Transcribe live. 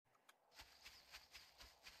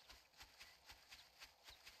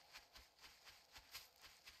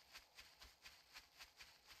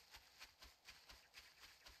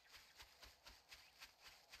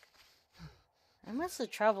I must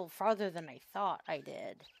have traveled farther than I thought I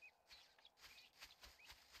did.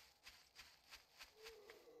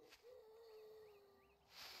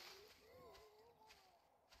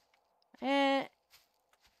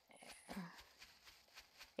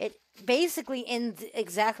 It basically ends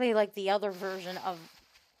exactly like the other version of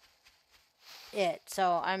it,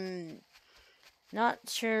 so I'm not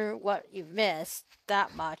sure what you've missed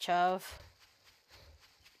that much of.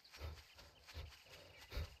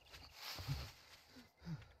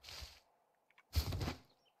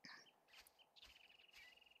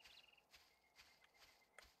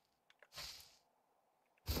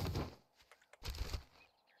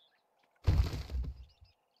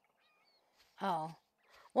 Oh.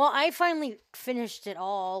 Well, I finally finished it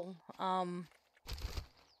all.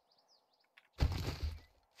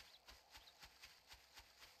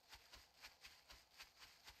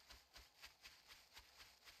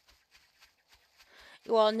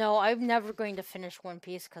 Well, no, I'm never going to finish One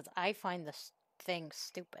Piece because I find this thing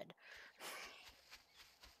stupid.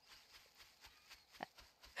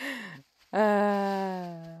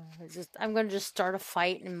 I'm gonna just start a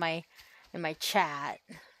fight in my chat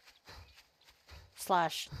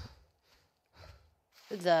slash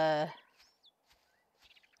the.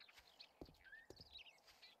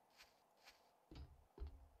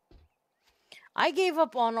 I gave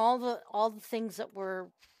up on all the things that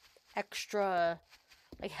were extra,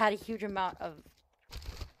 like had a huge amount of.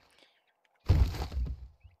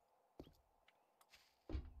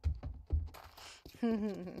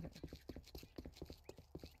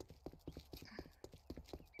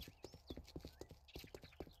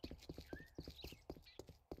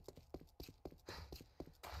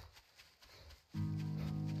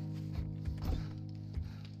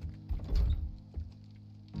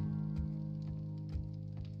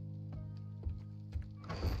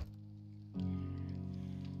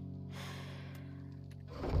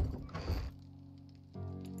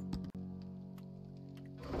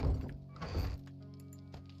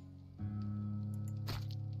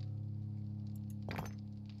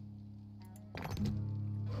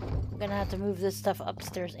 I'm gonna have to move this stuff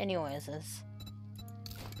upstairs anyways. Okay,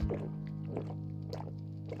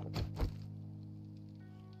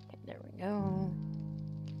 there we go.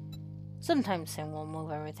 Sometime soon we'll move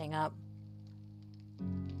everything up.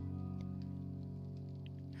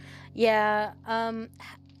 Yeah,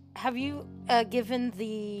 have you given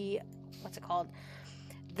the, what's it called?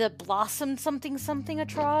 The Blossom something something a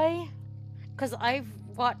try? Because I've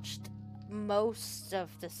watched most of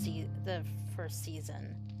the first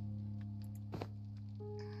season.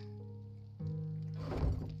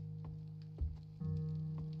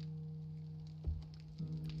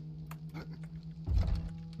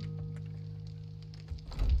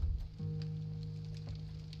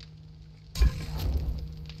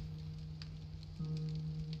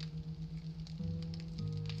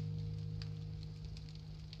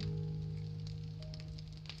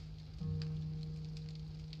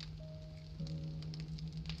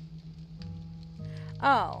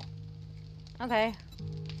 Oh. Okay.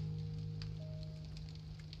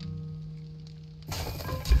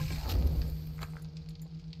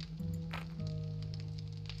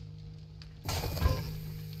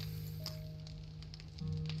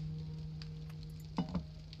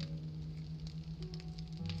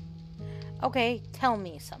 Okay, tell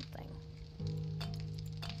me something.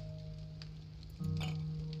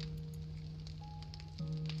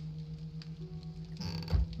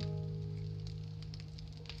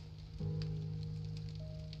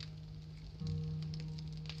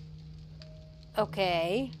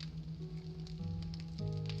 Okay.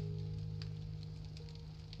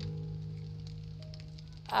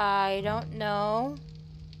 I don't know.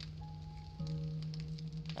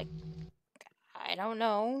 Like, I don't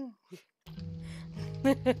know.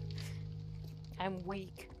 I'm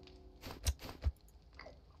weak.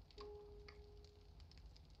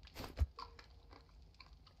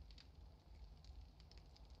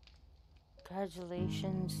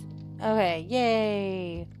 Congratulations. Okay,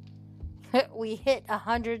 yay! We hit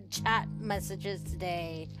 100 chat messages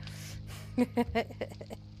today.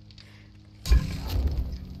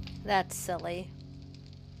 That's silly.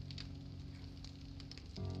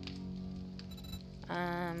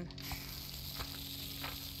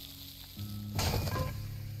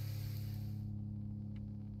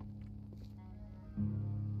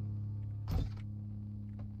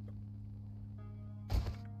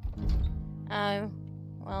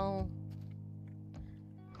 Well.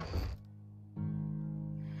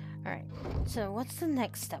 Alright, so what's the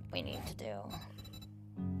next step we need to do?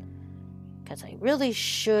 Because I really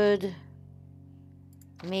should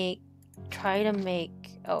try to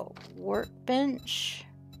make Oh, workbench.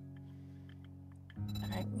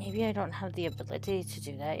 Maybe I don't have the ability to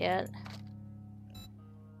do that yet.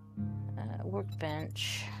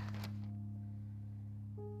 Workbench.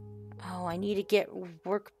 Oh, I need to get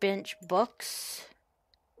workbench books.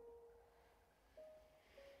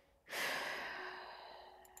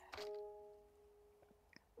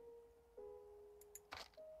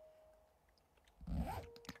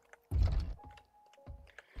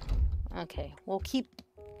 Okay, we'll keep...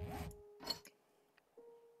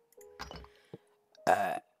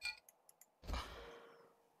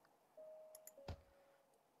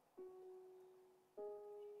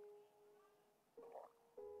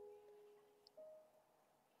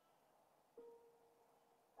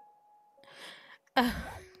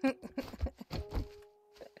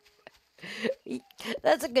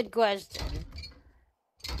 That's a good question.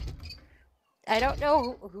 I don't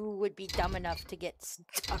know who would be dumb enough to get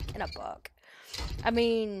stuck in a book. I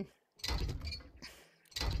mean...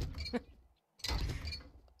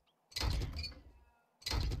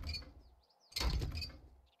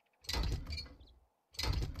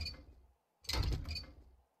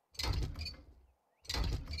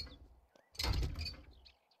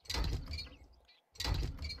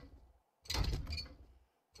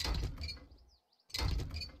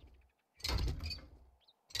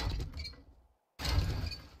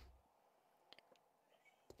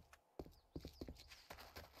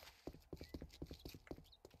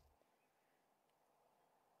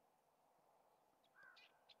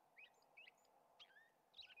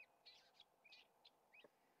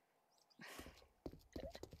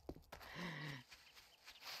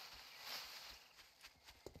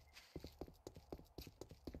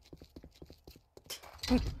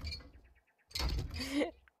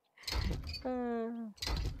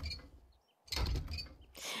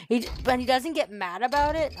 But he doesn't get mad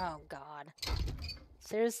about it? Oh, God.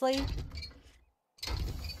 Seriously?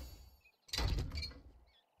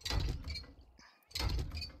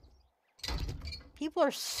 People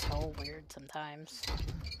are so weird sometimes.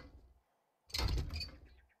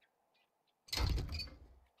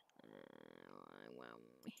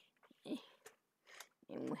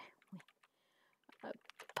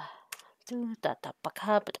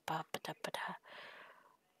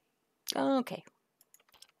 Okay.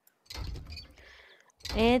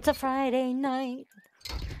 It's a Friday night.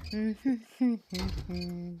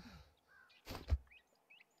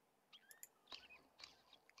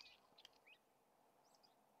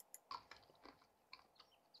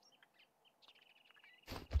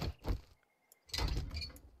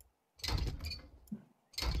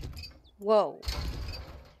 Whoa.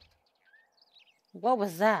 What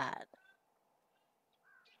was that?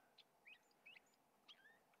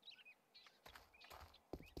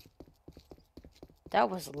 That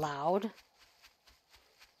was loud.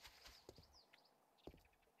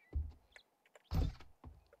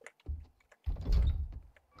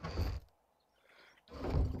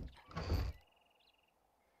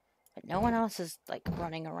 But no one else is like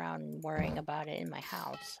running around and worrying about it in my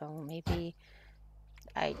house, so maybe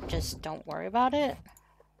I just don't worry about it.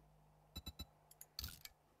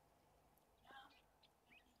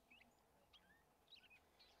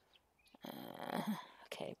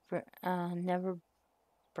 Okay, never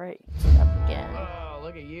break it up again. Oh,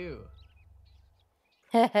 look at you.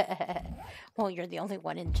 Well, you're the only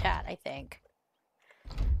one in chat, I think.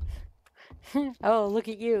 Oh, look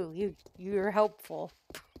at you. You're helpful.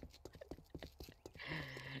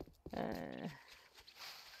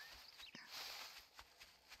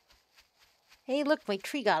 Hey, look, my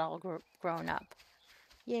tree got all grown up.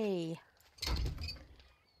 Yay.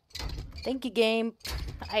 Thank you, game.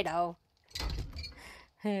 I know.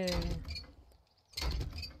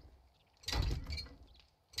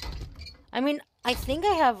 I mean, I think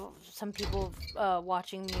I have some people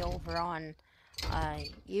watching me over on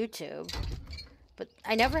YouTube, but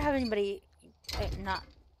I never have anybody not...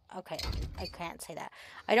 Okay, I can't say that.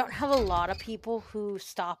 I don't have a lot of people who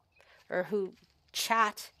stop or who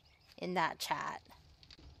chat in that chat.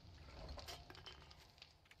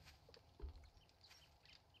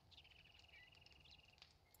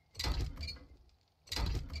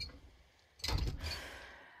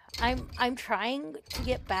 I'm trying to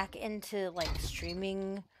get back into like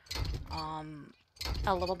streaming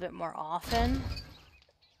a little bit more often.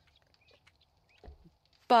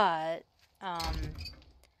 But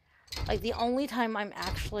like the only time I'm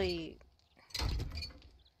actually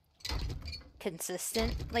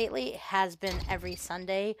consistent lately has been every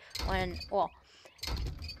Sunday when, well,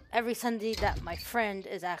 every Sunday that my friend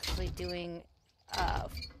is actually doing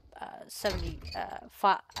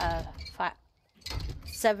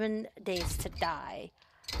 7 Days to Die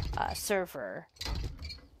server.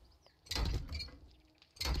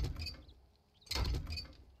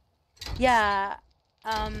 Yeah,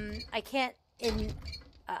 I can't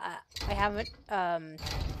I haven't, I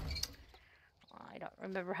don't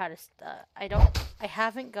remember how to, I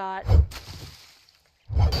haven't got,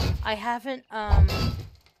 I haven't,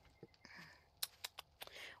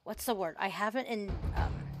 what's the word? I haven't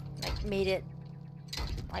like, made it,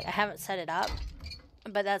 like, I haven't set it up,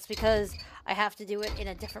 but that's because I have to do it in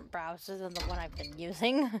a different browser than the one I've been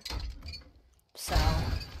using, so...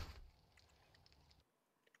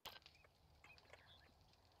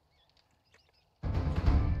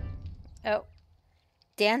 Oh.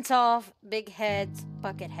 Dance off, big heads,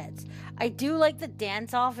 bucket heads. I do like the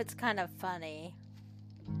dance off, it's kind of funny.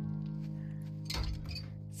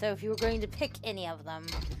 So if you were going to pick any of them,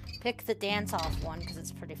 pick the dance off one because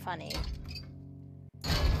it's pretty funny.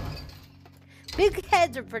 Big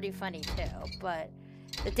heads are pretty funny too, but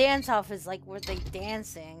the dance off is like where they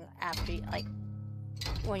dancing after you, like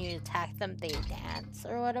when you attack them, they dance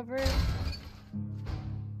or whatever.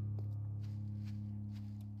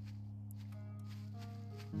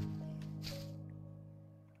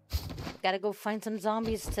 Gotta go find some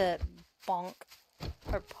zombies to bonk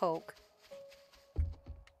or poke.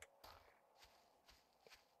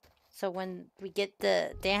 So when we get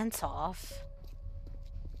the dance off...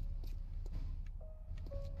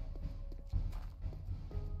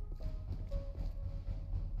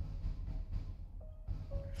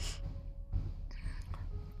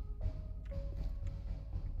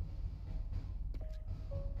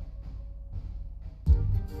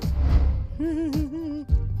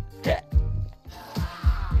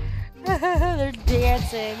 They're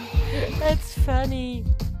dancing. That's funny.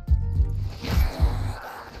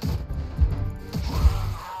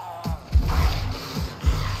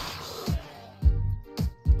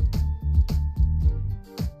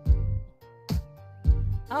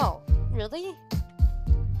 Oh, really?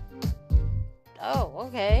 Oh,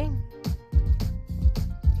 okay.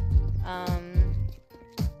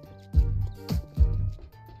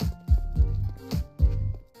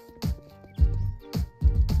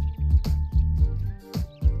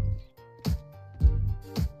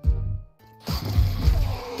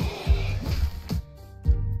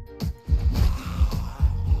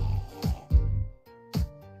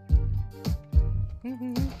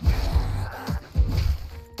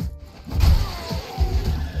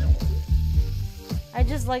 I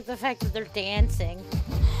just like the fact that they're dancing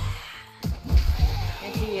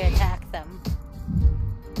until you attack them.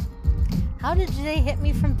 How did they hit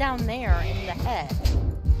me from down there in the head?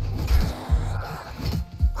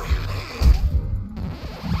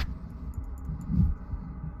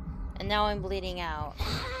 And now I'm bleeding out.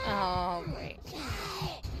 Oh, great.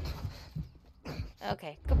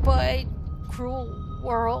 Okay, goodbye, cruel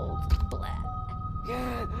world. Blah.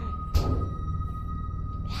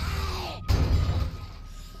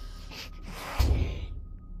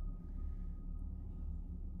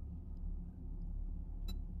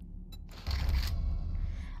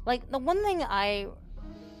 Like, the one thing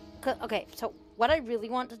okay, so what I really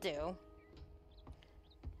want to do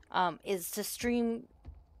is to stream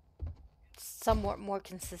somewhat more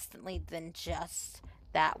consistently than just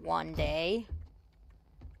that one day.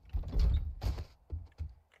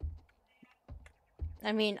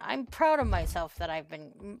 I mean, I'm proud of myself that I've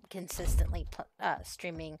been consistently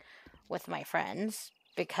streaming with my friends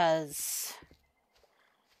because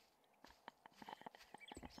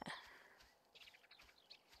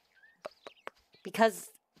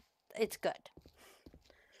it's good.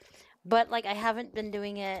 But, like, I haven't been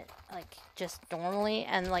doing it, like, just normally,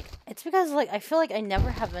 and, like, it's because, like, I feel like I never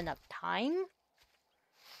have enough time.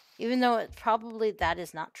 Even though it probably that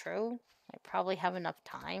is not true. I probably have enough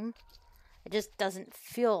time. It just doesn't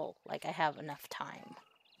feel like I have enough time.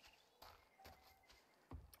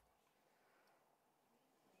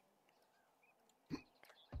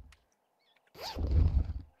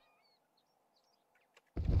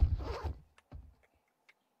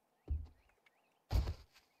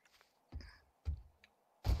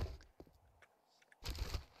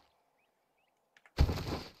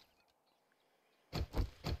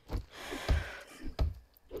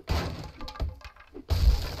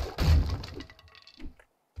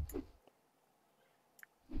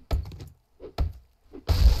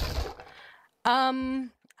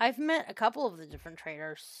 I've met a couple of the different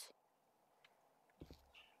traders.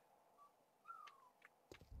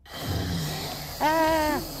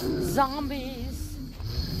 Zombies.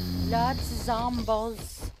 Lots of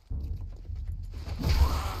zombos.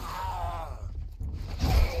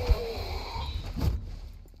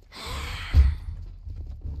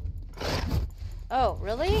 Oh,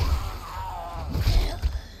 really?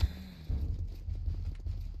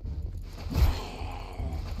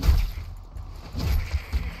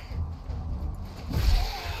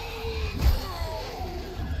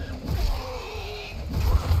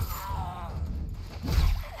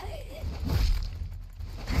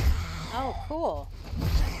 Oh, cool.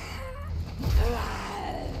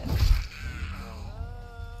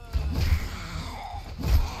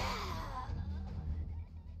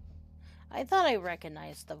 I thought I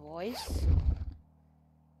recognized the voice.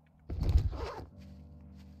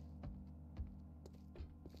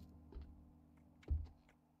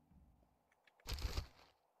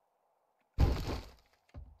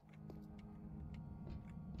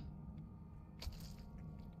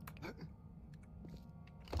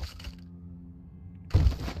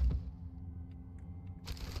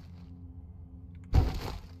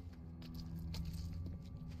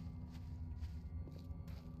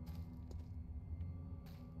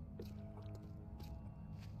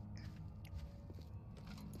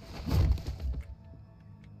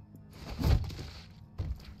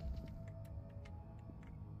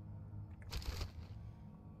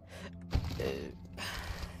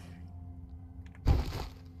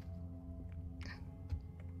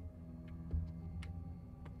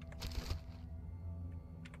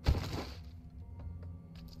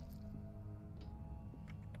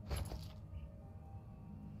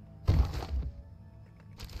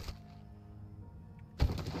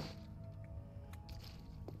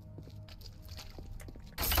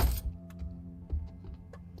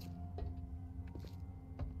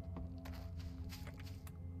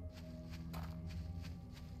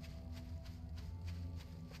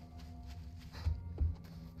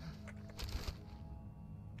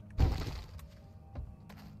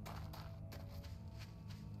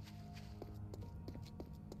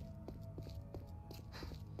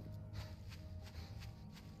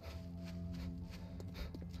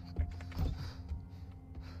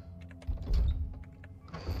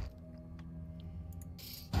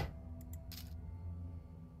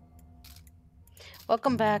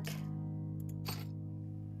 Welcome back.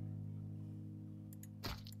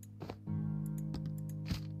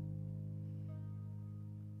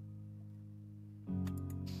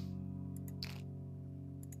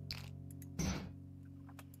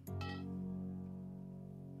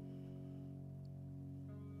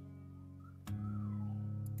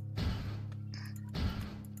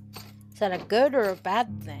 Is that a good or a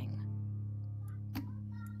bad thing?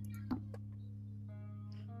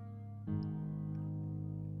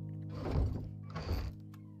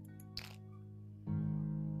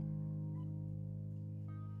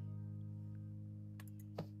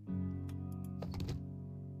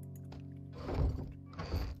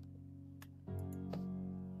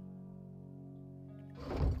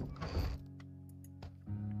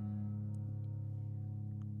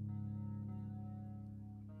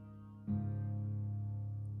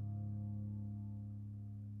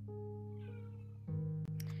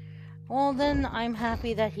 Well, then I'm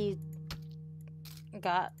happy that he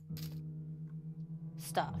got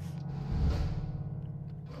stuff.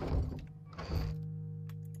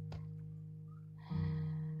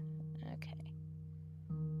 Okay.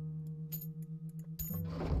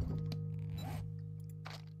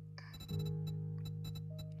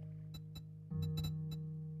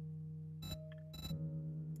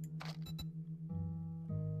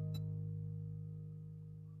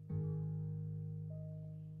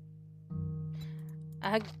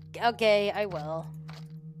 Okay, I will.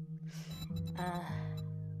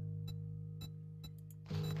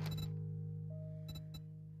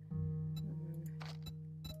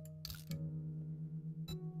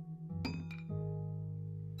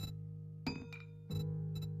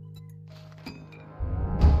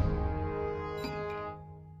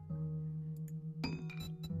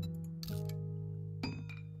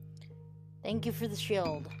 Thank you for the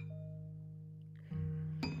shield.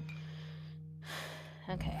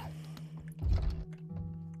 Okay.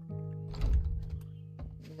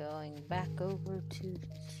 Going back over to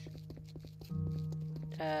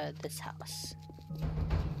this house.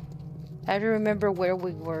 I have to remember where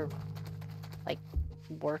we were, like,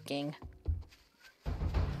 working.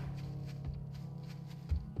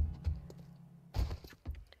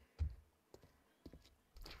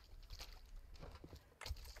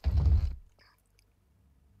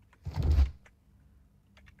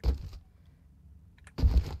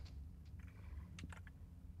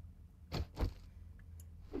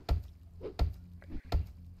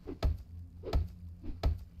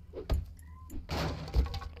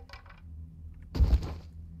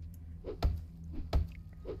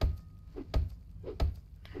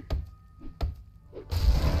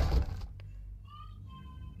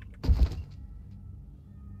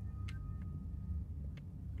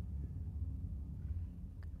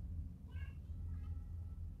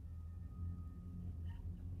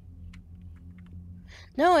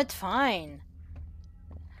 No, it's fine.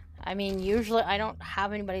 I mean, usually I don't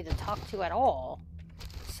have anybody to talk to at all.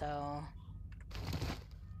 So...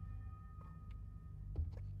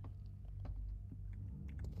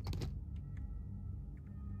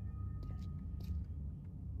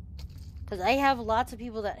 Because I have lots of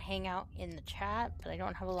people that hang out in the chat, but I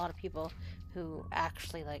don't have a lot of people who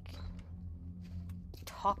actually, like,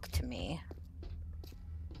 talk to me.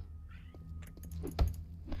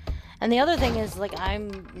 And the other thing is, like,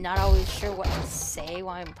 I'm not always sure what to say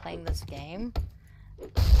while I'm playing this game.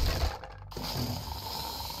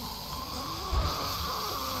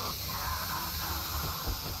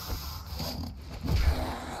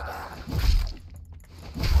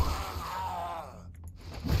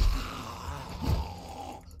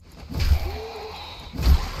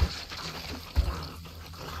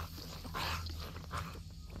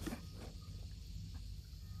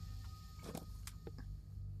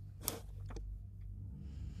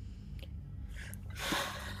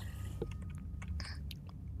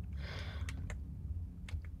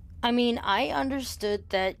 I mean, I understood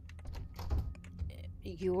that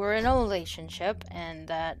you were in a relationship and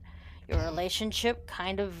that your relationship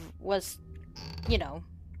kind of was, you know,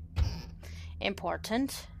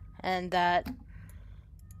 important, and that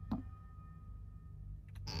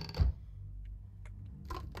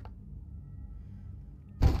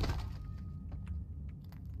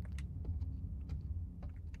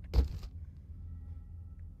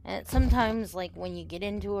and sometimes, like, when you get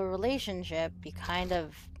into a relationship, you kind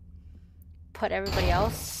of put everybody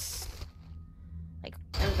else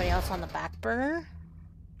on the back burner.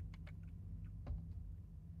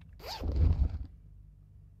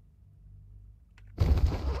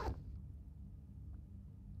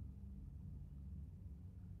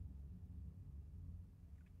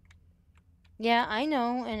 Yeah, I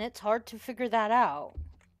know, and it's hard to figure that out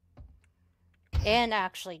and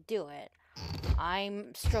actually do it.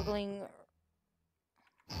 I'm struggling.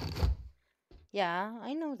 Yeah,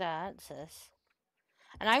 I know that, sis.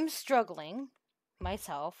 And I'm struggling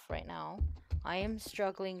myself right now. I am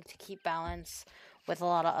struggling to keep balance with a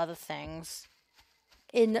lot of other things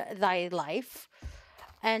in thy life.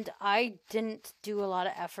 And I didn't do a lot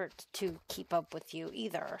of effort to keep up with you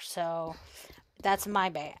either. So that's my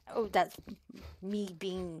bad. Oh, that's me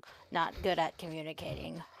being not good at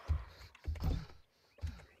communicating.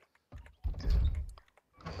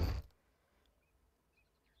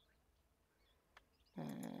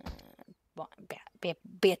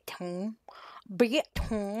 Beton.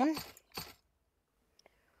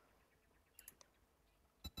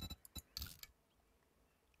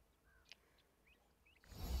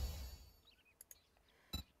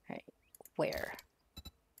 Right, where?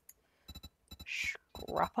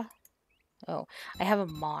 Scrappa? Oh, I have a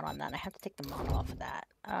mod on that. I have to take the mod off of that.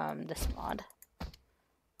 This mod.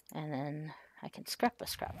 And then I can scrap.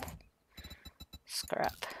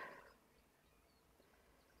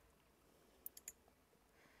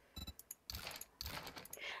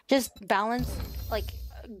 Just balance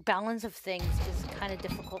of things is kind of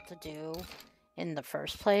difficult to do in the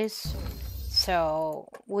first place. So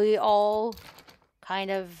we all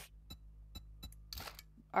kind of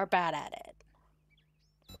are bad at it.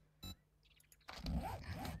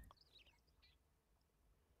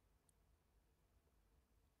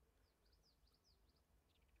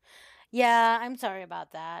 Yeah, I'm sorry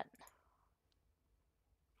about that.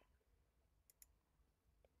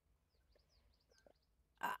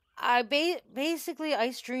 Basically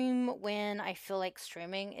I stream when I feel like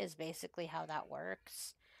streaming is basically how that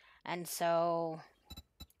works. And so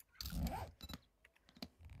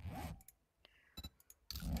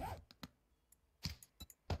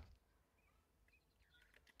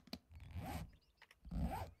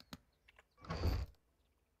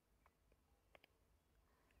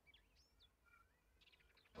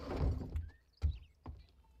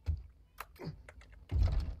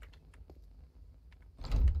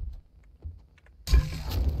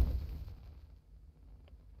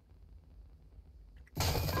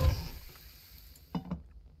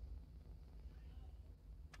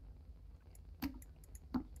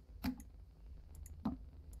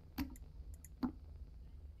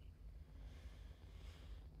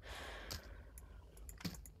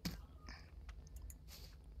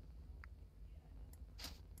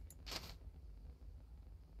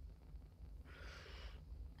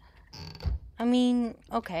I mean,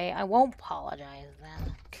 okay, I won't apologize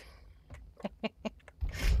then.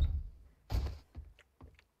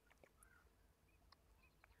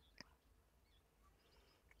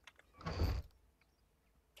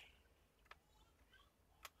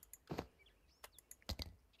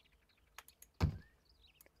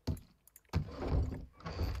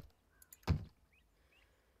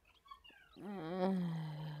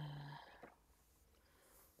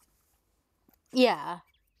 Yeah.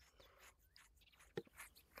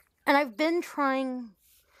 And I've been trying,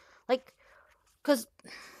 like, because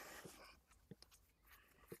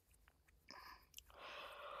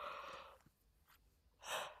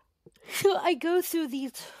so I go through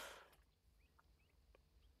these.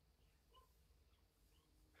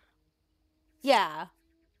 Yeah,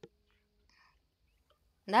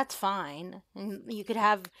 that's fine. And you could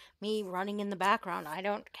have me running in the background. I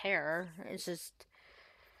don't care. It's just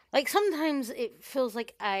like sometimes it feels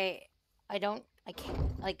like I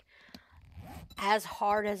can't like as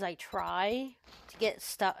hard as I try to get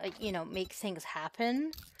stuff, make things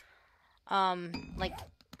happen. Like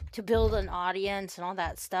to build an audience and all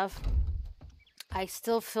that stuff. I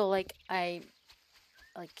still feel like I'm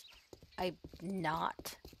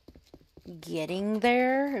not getting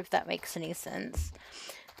there, if that makes any sense.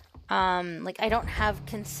 Like I don't have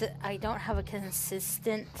a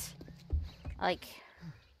consistent like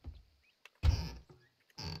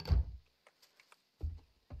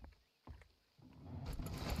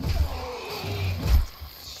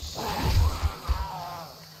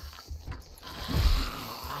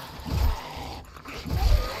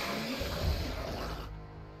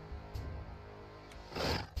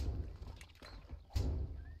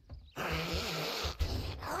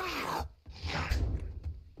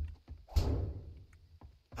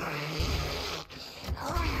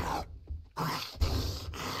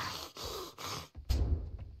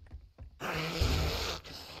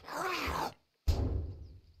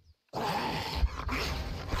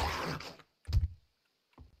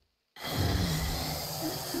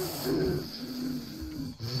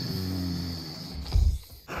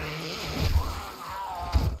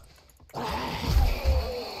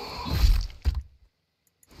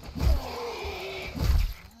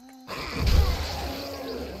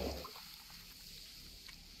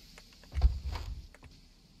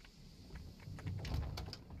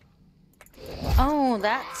oh,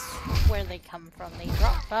 that's where they come from. They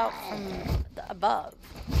drop out from the above.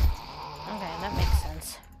 Okay, that makes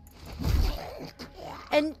sense.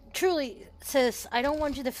 And truly, sis, I don't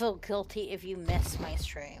want you to feel guilty if you miss my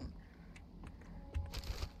stream.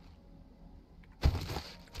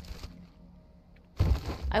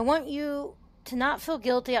 I want you to not feel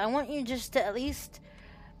guilty. I want you just to at least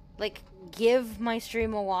like give my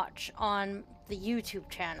stream a watch on the YouTube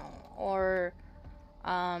channel or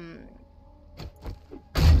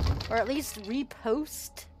at least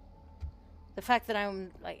repost the fact that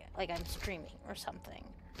I'm like I'm streaming or something.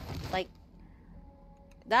 Like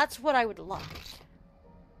that's what I would like.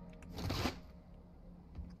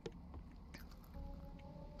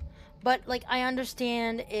 But like I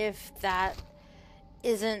understand if that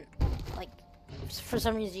isn't like for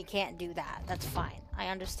some reason you can't do that. That's fine. I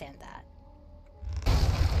understand that.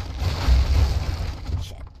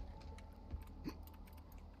 Shit.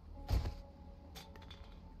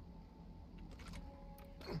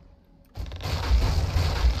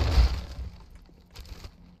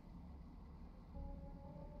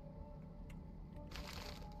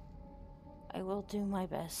 I will do my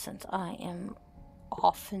best since I am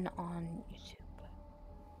often on YouTube.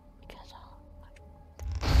 Because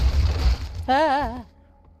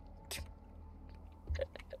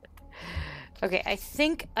okay, I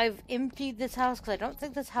think I've emptied this house because I don't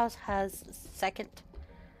think this house has a second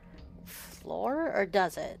floor, or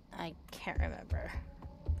does it? I can't remember.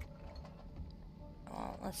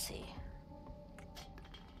 Well, let's see.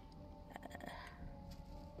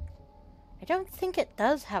 I don't think it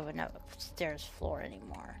does have an upstairs floor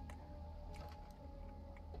anymore.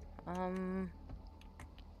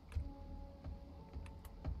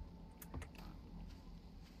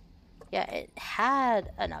 Yeah, it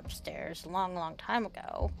had an upstairs a long, long time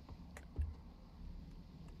ago.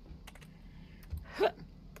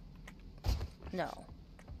 No.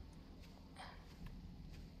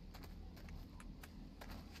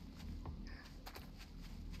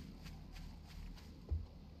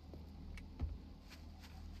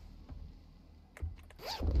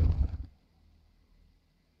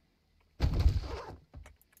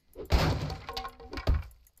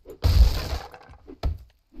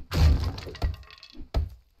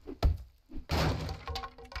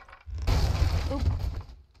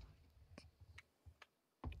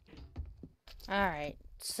 Alright,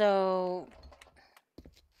 so...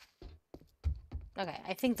 Okay,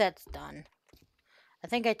 I think that's done. I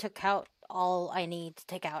think I took out all I need to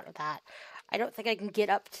take out of that. I don't think I can get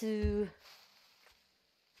up to...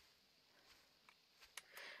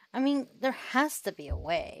 I mean, there has to be a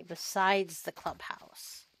way besides the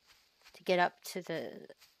clubhouse to get up to the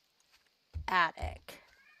attic.